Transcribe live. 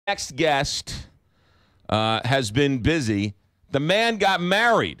Next guest has been busy. The man got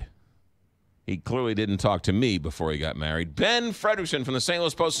married. He clearly didn't talk to me before he got married. Ben Frederickson from the St.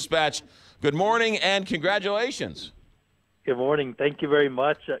 Louis Post-Dispatch. Good morning and congratulations. Good morning. Thank you very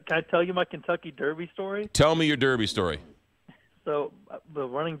much. Can I tell you my Kentucky Derby story? Tell me your Derby story. So the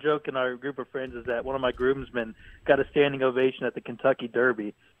running joke in our group of friends is that one of my groomsmen got a standing ovation at the Kentucky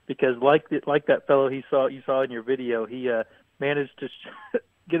Derby because, like that fellow you saw in your video, he managed to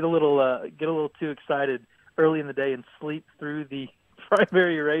get a little too excited early in the day and sleep through the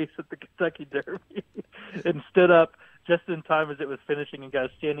primary race at the Kentucky Derby and stood up just in time as it was finishing and got a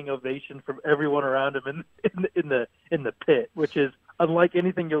standing ovation from everyone around him in the pit, which is unlike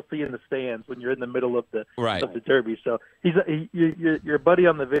anything you'll see in the stands when you're in the middle of the Derby. So your buddy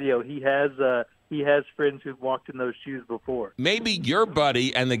on the video. He has friends who've walked in those shoes before. Maybe your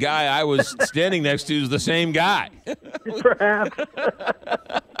buddy and the guy I was standing next to is the same guy. Perhaps.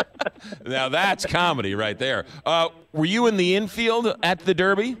 Now that's comedy right there. Were you in the infield at the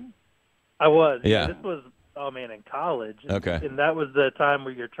Derby? I was. Yeah. This was, in college. Okay. And that was the time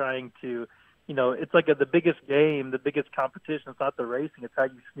where you're trying to, it's like the biggest game, the biggest competition. It's not the racing. It's how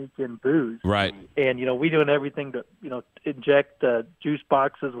you sneak in booze. Right. And, we doing everything to, inject juice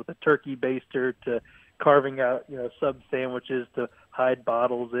boxes with a turkey baster to carving out, sub sandwiches to hide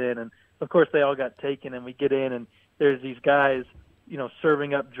bottles in. And, of course, they all got taken. And we get in, and there's these guys,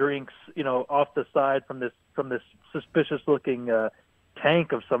 serving up drinks, off the side from this suspicious-looking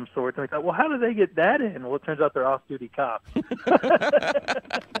tank of some sort. And we thought, well, how do they get that in? Well, it turns out they're off-duty cops.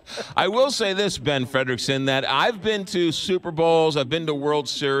 I will say this, Ben Frederickson, that I've been to Super Bowls, I've been to World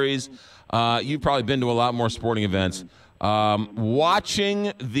Series. You've probably been to a lot more sporting events.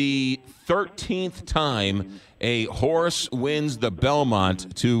 Watching the 13th time a horse wins the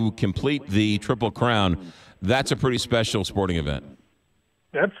Belmont to complete the Triple Crown, that's a pretty special sporting event.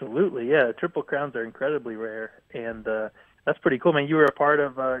 Absolutely, yeah. Triple Crowns are incredibly rare, and that's pretty cool, man. You were a part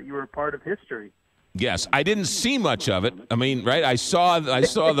of history. Yes, I didn't see much of it. I mean, right? I saw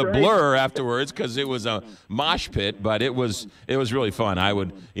the blur afterwards because it was a mosh pit, but it was really fun. I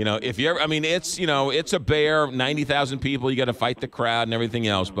would, if you ever, it's a bear, 90,000 people. You got to fight the crowd and everything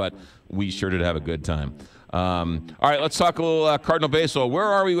else, but we sure did have a good time. All right, let's talk a little Cardinal baseball. Where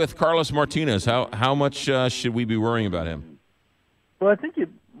are we with Carlos Martinez? How much should we be worrying about him? Well, I think you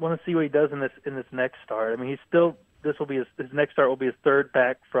want to see what he does in this next start. I mean, this will be his next start will be his third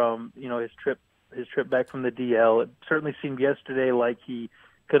back from his trip back from the DL. It certainly seemed yesterday like he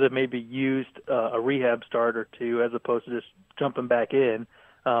could have maybe used a rehab start or two as opposed to just jumping back in.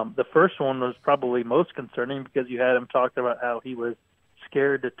 The first one was probably most concerning because you had him talking about how he was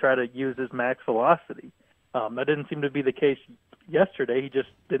scared to try to use his max velocity. That didn't seem to be the case yesterday. He just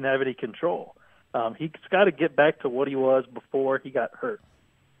didn't have any control. He's got to get back to what he was before he got hurt,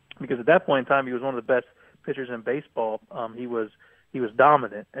 because at that point in time he was one of the best pitchers in baseball. He was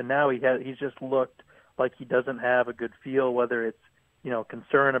dominant, and now he's just looked like he doesn't have a good feel, whether it's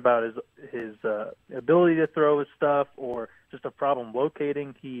concern about his ability to throw his stuff or just a problem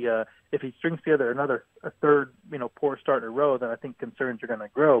locating. If he strings together a third poor start in a row, then I think concerns are going to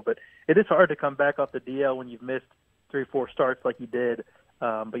grow. But it is hard to come back off the DL when you've missed 3 or 4 starts like he did.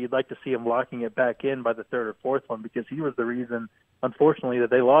 But you'd like to see him locking it back in by the third or fourth one, because he was the reason, unfortunately,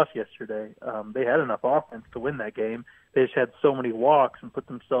 that they lost yesterday. They had enough offense to win that game. They just had so many walks and put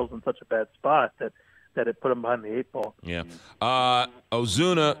themselves in such a bad spot that it put them behind the 8 ball. Yeah.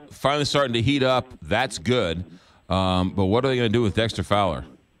 Ozuna finally starting to heat up. That's good. But what are they going to do with Dexter Fowler?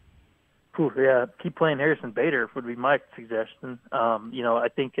 Yeah, keep playing Harrison Bader would be my suggestion. I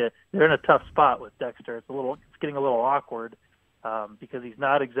think they're in a tough spot with Dexter. It's getting a little awkward. Because he's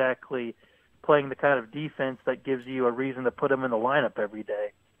not exactly playing the kind of defense that gives you a reason to put him in the lineup every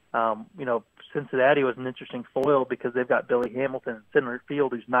day. Cincinnati was an interesting foil because they've got Billy Hamilton in center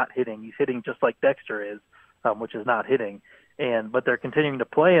field who's not hitting. He's hitting just like Dexter is, which is not hitting. But they're continuing to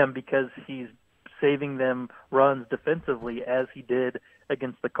play him because he's saving them runs defensively, as he did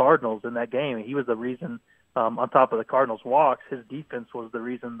against the Cardinals in that game. He was the reason, on top of the Cardinals' walks, his defense was the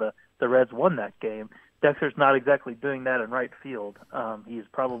reason the Reds won that game. Dexter's not exactly doing that in right field. He's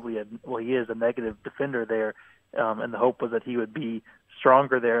probably he is a negative defender there, and the hope was that he would be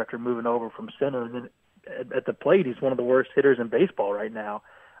stronger there after moving over from center. And then at the plate, he's one of the worst hitters in baseball right now.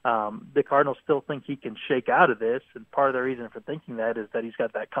 The Cardinals still think he can shake out of this, and part of the reason for thinking that is that he's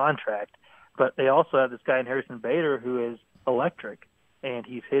got that contract. But they also have this guy in Harrison Bader who is electric, and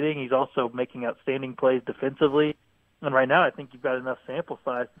he's hitting. He's also making outstanding plays defensively. And right now, I think you've got enough sample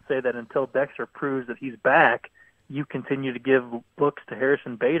size to say that until Dexter proves that he's back, you continue to give looks to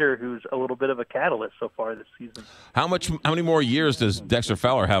Harrison Bader, who's a little bit of a catalyst so far this season. How many more years does Dexter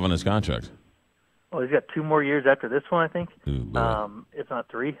Fowler have on his contract? Well, he's got 2 more years after this one, I think. If not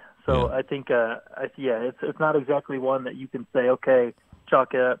 3. So yeah. I think, it's not exactly one that you can say, okay,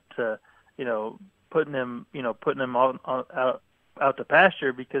 chalk it up to, putting him out to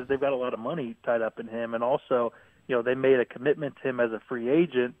pasture, because they've got a lot of money tied up in him, and also, they made a commitment to him as a free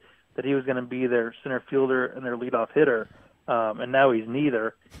agent that he was going to be their center fielder and their leadoff hitter, and now he's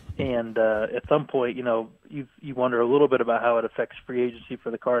neither. And at some point, you wonder a little bit about how it affects free agency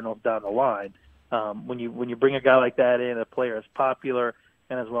for the Cardinals down the line. When you bring a guy like that in, a player as popular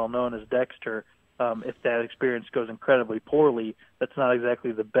and as well known as Dexter, if that experience goes incredibly poorly, that's not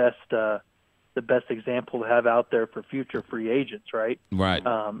exactly the best example to have out there for future free agents, right? Right.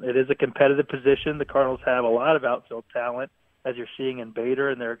 It is a competitive position. The Cardinals have a lot of outfield talent, as you're seeing in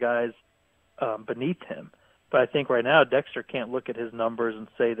Bader, and there are guys beneath him. But I think right now Dexter can't look at his numbers and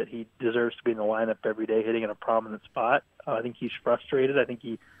say that he deserves to be in the lineup every day hitting in a prominent spot. I think he's frustrated. I think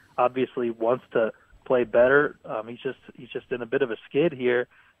he obviously wants to play better. He's just in a bit of a skid here.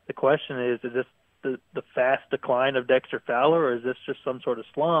 The question is this the fast decline of Dexter Fowler, or is this just some sort of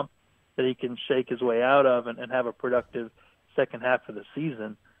slump that he can shake his way out of and have a productive second half of the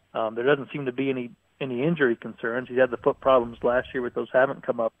season? There doesn't seem to be any injury concerns. He had the foot problems last year, but those haven't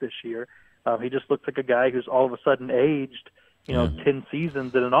come up this year. He just looks like a guy who's all of a sudden aged, 10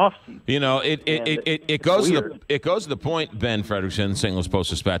 seasons in an off season. It goes to the point. Ben Frederickson, St. Louis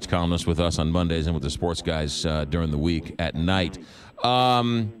Post-Dispatch columnist, with us on Mondays and with the sports guys during the week at night.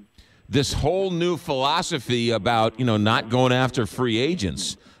 This whole new philosophy about not going after free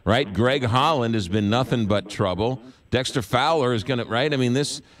agents, right? Greg Holland has been nothing but trouble. Dexter Fowler is going to, right? I mean,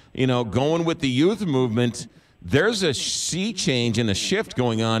 this, going with the youth movement, there's a sea change and a shift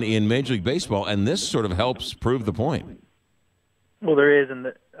going on in Major League Baseball, and this sort of helps prove the point. Well, there is,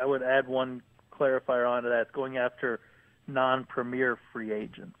 and I would add one clarifier onto that. It's going after non-premier free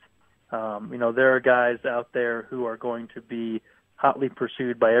agents. There are guys out there who are going to be hotly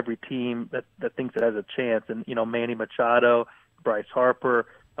pursued by every team that thinks it has a chance. And, Manny Machado, Bryce Harper,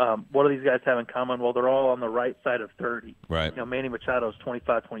 what do these guys have in common? Well, they're all on the right side of 30. Right. Manny Machado is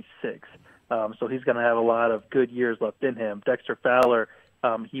 25, 26. So he's going to have a lot of good years left in him. Dexter Fowler,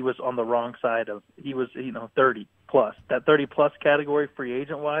 he was on the wrong side of, 30 plus. That 30 plus category, free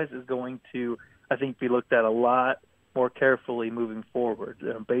agent wise, is going to, I think, be looked at a lot more carefully moving forward.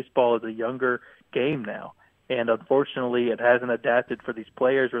 Baseball is a younger game now, and unfortunately, it hasn't adapted for these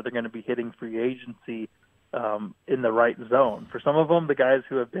players where they're going to be hitting free agency in the right zone. For some of them, the guys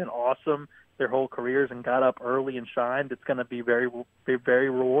who have been awesome their whole careers and got up early and shined, it's going to be very, very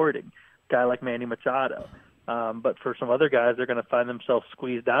rewarding. A guy like Manny Machado. But for some other guys, they're going to find themselves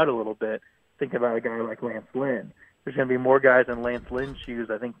squeezed out a little bit. Think about a guy like Lance Lynn. There's going to be more guys in Lance Lynn's shoes,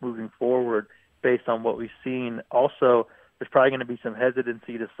 I think, moving forward based on what we've seen. Also, there's probably going to be some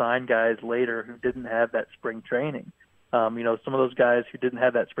hesitancy to sign guys later who didn't have that spring training. Some of those guys who didn't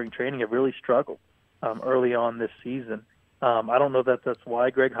have that spring training have really struggled early on this season. I don't know that that's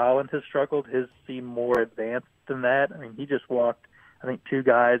why Greg Holland has struggled. His seem more advanced than that. I mean, he just walked, I think, 2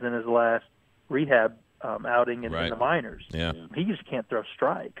 guys in his last rehab outing in the minors. Yeah. He just can't throw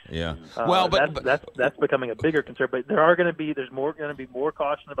strikes. Yeah. But that's becoming a bigger concern. But there's going to be more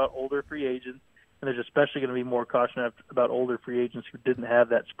caution about older free agents, and there's especially going to be more caution about older free agents who didn't have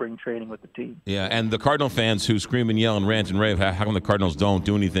that spring training with the team. Yeah, and the Cardinal fans who scream and yell and rant and rave, how come the Cardinals don't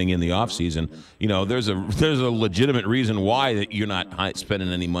do anything in the offseason? There's a legitimate reason why that you're not spending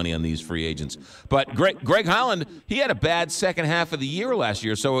any money on these free agents. But Greg Holland, he had a bad second half of the year last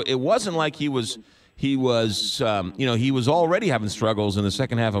year, so it wasn't like he was already having struggles in the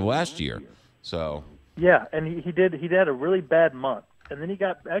second half of last year. So yeah, and he had a really bad month. And then he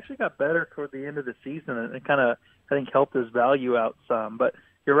got better toward the end of the season, and it kind of, I think, helped his value out some. But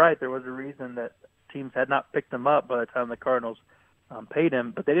you're right, there was a reason that teams had not picked him up by the time the Cardinals paid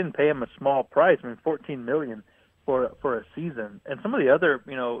him, but they didn't pay him a small price. I mean, $14 million for a season. And some of the other,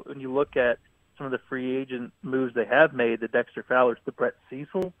 when you look at some of the free agent moves they have made, the Dexter Fowler, the Brett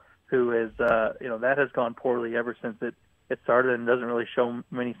Cecil, who is, that has gone poorly ever since it started and doesn't really show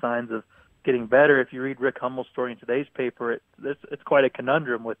many signs of getting better. If you read Rick Hummel's story in today's paper, it's quite a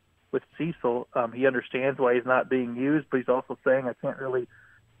conundrum with Cecil. He understands why he's not being used, but he's also saying, I can't really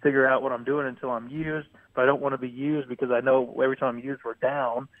figure out what I'm doing until I'm used, but I don't want to be used because I know every time I'm used we're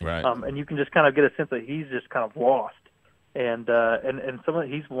down. Right. And you can just kind of get a sense that he's just kind of lost. And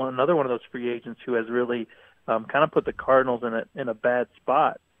he's another one of those free agents who has really kind of put the Cardinals in a bad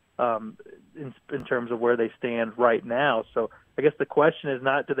spot in terms of where they stand right now. So I guess the question is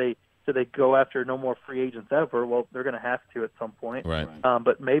not do they do they go after no more free agents ever? Well, they're going to have to at some point. Right.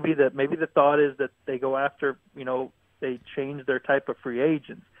 But maybe the thought is that they go after, they change their type of free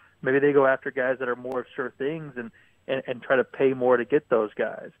agents. Maybe they go after guys that are more sure things and try to pay more to get those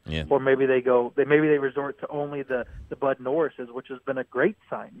guys. Yeah. Or maybe they resort to only the Bud Norrises, which has been a great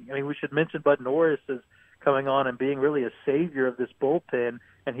signing. I mean, we should mention Bud Norris is coming on and being really a savior of this bullpen,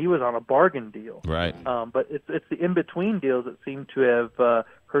 and he was on a bargain deal. Right. But it's the in-between deals that seem to have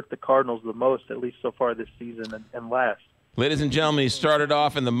hurt the Cardinals the most, at least so far this season and last. Ladies and gentlemen, he started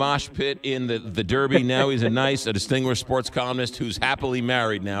off in the mosh pit in the Derby. Now he's a distinguished sports columnist who's happily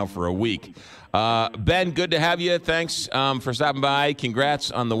married now for a week. Ben, good to have you. Thanks for stopping by.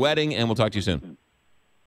 Congrats on the wedding, and we'll talk to you soon.